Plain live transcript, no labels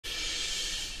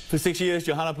For 6 years,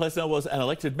 Yohanan Plesner was an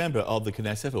elected member of the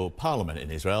Knesset, or Parliament,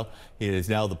 in Israel. He is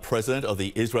now the president of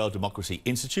the Israel Democracy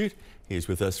Institute. He is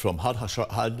with us from Hod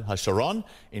HaSharon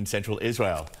in central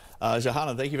Israel.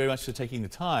 Yohanan, thank you very much for taking the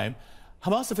time.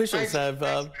 Hamas officials have...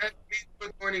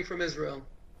 Good morning from Israel.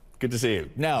 Good to see you.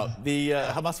 Now, the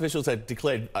Hamas officials have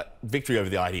declared victory over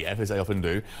the IDF, as they often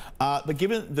do. But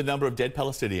given the number of dead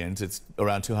Palestinians, it's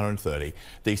around 230.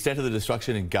 The extent of the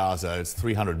destruction in Gaza, it's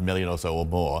 300 million or so or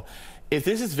more. If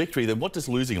this is victory, then what does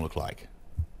losing look like?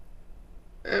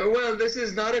 Well, this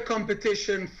is not a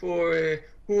competition for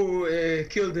who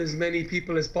killed as many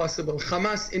people as possible.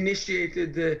 Hamas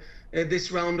initiated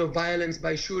this round of violence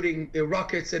by shooting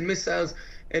rockets and missiles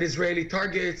at Israeli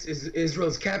targets,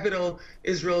 Israel's capital,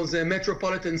 Israel's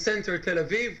metropolitan center, Tel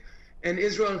Aviv, and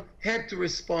Israel had to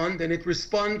respond, and it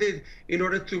responded in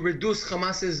order to reduce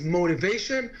Hamas's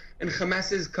motivation and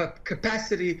Hamas's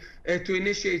capacity to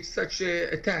initiate such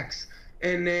attacks.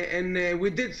 And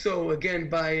we did so, again,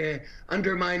 by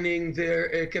undermining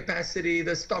their capacity,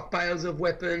 the stockpiles of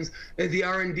weapons, the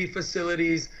R&D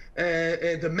facilities,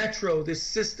 the metro, this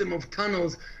system of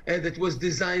tunnels that was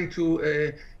designed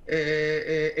to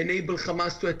enable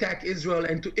Hamas to attack Israel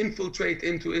and to infiltrate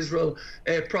into Israel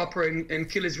proper and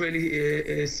kill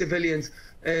Israeli civilians.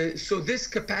 So this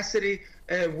capacity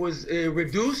was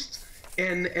reduced.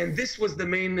 And this was the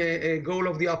main goal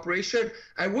of the operation.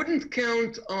 I wouldn't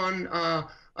count on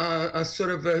a sort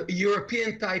of a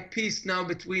European-type peace now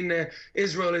between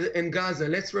Israel and Gaza.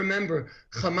 Let's remember,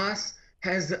 Hamas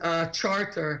has a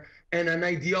charter and an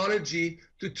ideology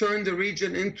to turn the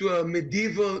region into a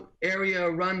medieval area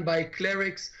run by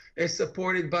clerics,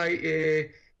 supported by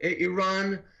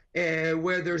Iran,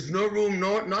 where there's no room,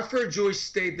 not for a Jewish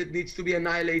state that needs to be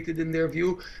annihilated in their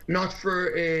view, not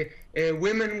for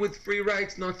women with free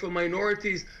rights, not for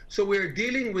minorities. So we're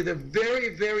dealing with a very,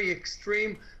 very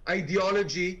extreme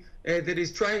ideology that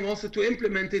is trying also to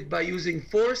implement it by using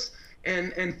force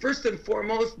and first and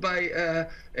foremost by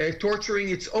torturing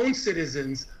its own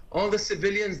citizens. All the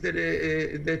civilians that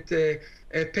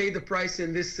pay the price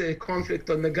in this conflict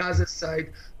on the Gaza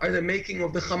side are the making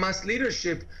of the Hamas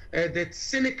leadership that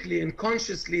cynically and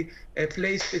consciously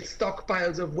placed its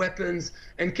stockpiles of weapons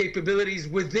and capabilities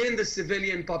within the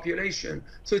civilian population.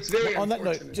 So it's very on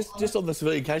unfortunate. That note, just on the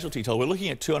civilian casualty toll, we're looking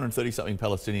at 230-something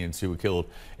Palestinians who were killed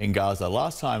in Gaza.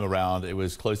 Last time around, it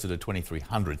was closer to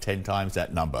 2,300, 10 times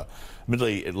that number.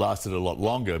 Admittedly, it lasted a lot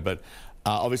longer, but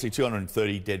obviously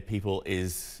 230 dead people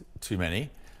is too many.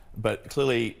 But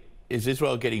clearly, is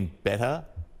Israel getting better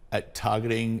at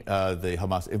targeting the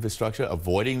Hamas infrastructure,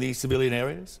 avoiding these civilian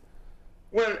areas?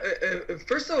 Well,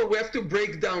 first of all, we have to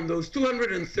break down those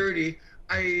 230.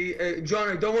 John,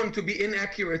 I don't want to be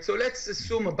inaccurate, so let's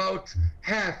assume about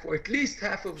half, or at least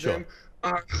half of them,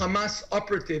 are Hamas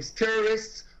operatives,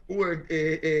 terrorists who were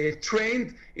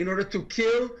trained in order to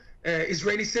kill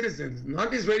Israeli citizens,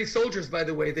 not Israeli soldiers, by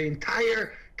the way. The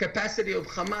entire capacity of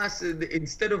Hamas,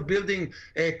 instead of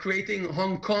creating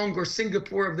Hong Kong or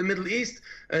Singapore of the Middle East,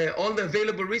 all the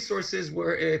available resources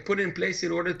were put in place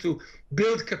in order to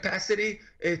build capacity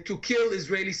to kill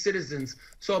Israeli citizens.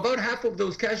 So about half of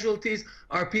those casualties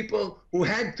are people who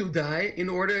had to die in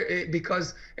order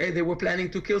because they were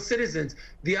planning to kill citizens.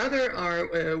 The other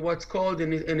are what's called,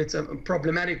 and it's a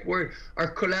problematic word, are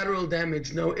collateral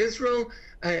damage. Now, Israel,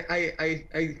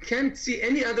 I can't see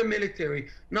any other military,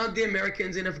 not the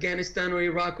Americans in Afghanistan or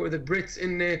Iraq or the Brits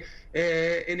in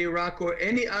Iraq or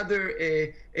any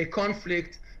other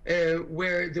conflict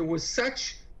where there was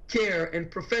such care and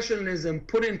professionalism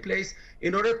put in place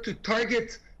in order to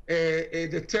target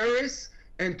the terrorists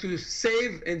and to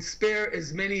save and spare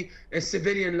as many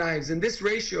civilian lives. And this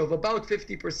ratio of about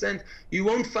 50%, you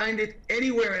won't find it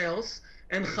anywhere else.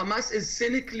 And Hamas is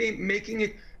cynically making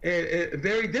it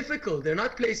very difficult. They're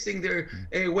not placing their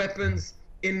weapons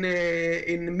in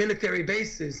military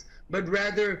bases, but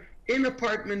rather in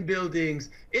apartment buildings,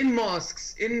 in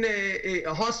mosques, in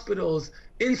hospitals,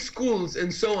 in schools,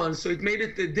 and so on. So it made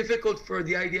it difficult for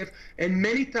the IDF, and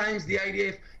many times the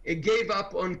IDF gave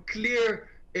up on clear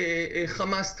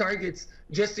Hamas targets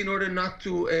just in order not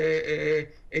to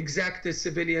exact the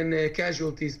civilian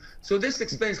casualties. So this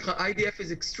explains IDF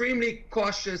is extremely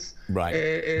cautious,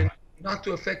 right, not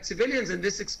to affect civilians, and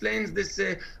this explains this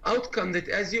outcome that,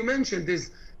 as you mentioned,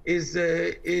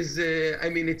 I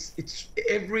mean, it's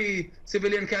every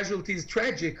civilian casualty is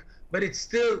tragic, but it's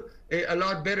still a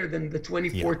lot better than the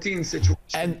 2014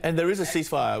 situation. And there is a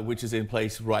ceasefire which is in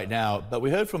place right now, but we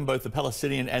heard from both the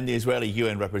Palestinian and the Israeli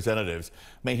UN representatives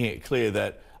making it clear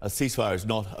that a ceasefire is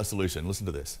not a solution. Listen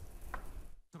to this.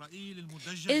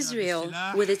 Israel,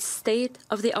 with its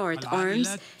state-of-the-art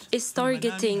arms, is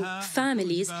targeting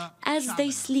families as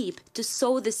they sleep to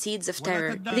sow the seeds of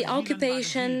terror. The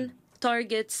occupation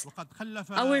targets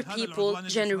our people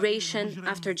generation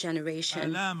after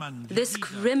generation. This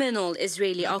criminal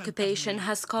Israeli occupation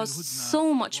has caused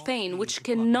so much pain, which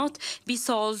cannot be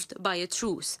solved by a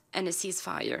truce and a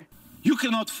ceasefire. You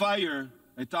cannot fire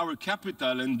at our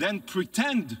capital and then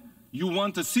pretend you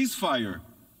want a ceasefire.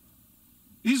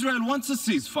 Israel wants a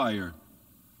ceasefire,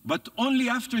 but only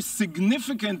after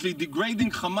significantly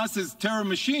degrading Hamas's terror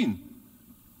machine.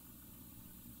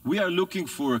 We are looking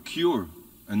for a cure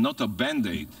and not a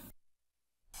band-aid.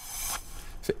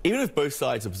 So even if both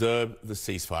sides observe the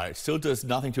ceasefire, it still does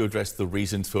nothing to address the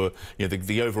reasons for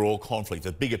the overall conflict,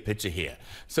 the bigger picture here.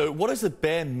 So what is the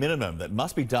bare minimum that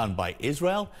must be done by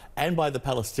Israel and by the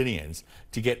Palestinians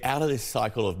to get out of this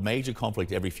cycle of major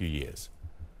conflict every few years?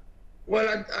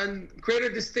 Well, and create a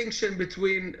distinction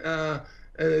between the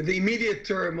immediate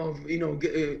term of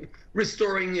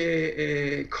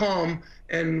restoring calm,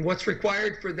 and what's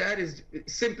required for that is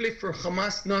simply for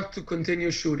Hamas not to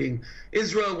continue shooting.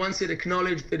 Israel, once it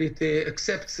acknowledged that it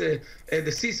accepts the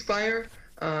ceasefire,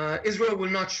 Israel will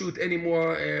not shoot any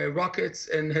more rockets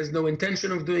and has no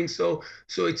intention of doing so.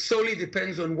 So it solely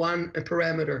depends on one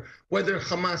parameter, whether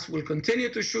Hamas will continue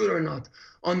to shoot or not.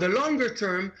 On the longer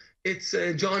term, it's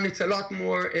John, it's a lot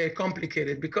more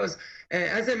complicated because,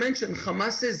 as I mentioned,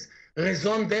 Hamas's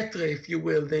raison d'etre, if you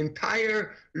will, the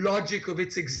entire logic of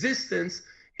its existence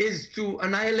is to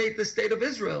annihilate the state of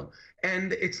Israel.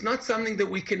 And it's not something that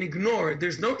we can ignore.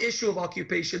 There's no issue of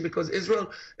occupation because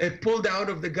Israel pulled out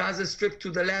of the Gaza Strip to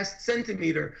the last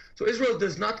centimeter. So Israel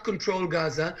does not control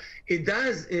Gaza. It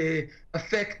does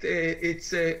affect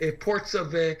its ports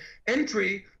of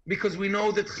entry, because we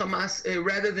know that Hamas,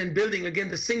 rather than building, again,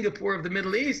 the Singapore of the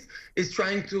Middle East, is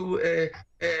trying to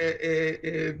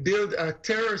build a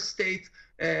terror state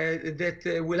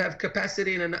that will have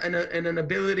capacity and an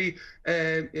ability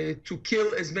to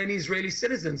kill as many Israeli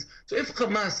citizens. So if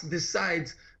Hamas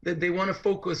decides that they want to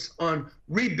focus on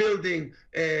rebuilding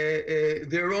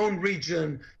their own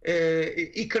region,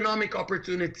 economic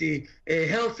opportunity,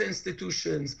 health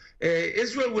institutions,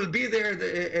 Israel will be there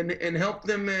and help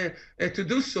them to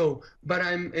do so. But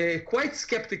I'm quite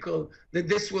skeptical that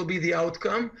this will be the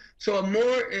outcome. So a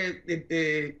more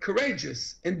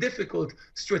courageous and difficult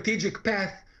strategic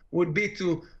path would be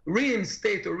to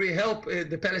reinstate or help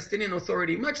the Palestinian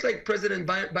Authority, much like President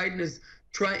Biden is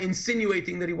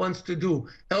insinuating that he wants to do,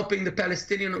 helping the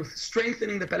Palestinian,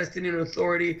 strengthening the Palestinian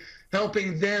Authority,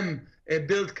 helping them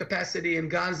build capacity in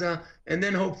Gaza, and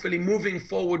then hopefully moving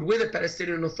forward with the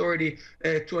Palestinian Authority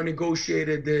to a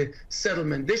negotiated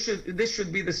settlement. This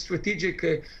should be the strategic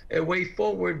way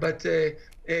forward, but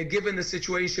given the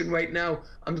situation right now,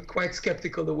 I'm quite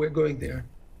skeptical that we're going there.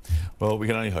 Well, we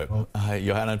can only hope.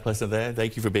 Yohanan, Plesner there,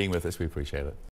 thank you for being with us. We appreciate it.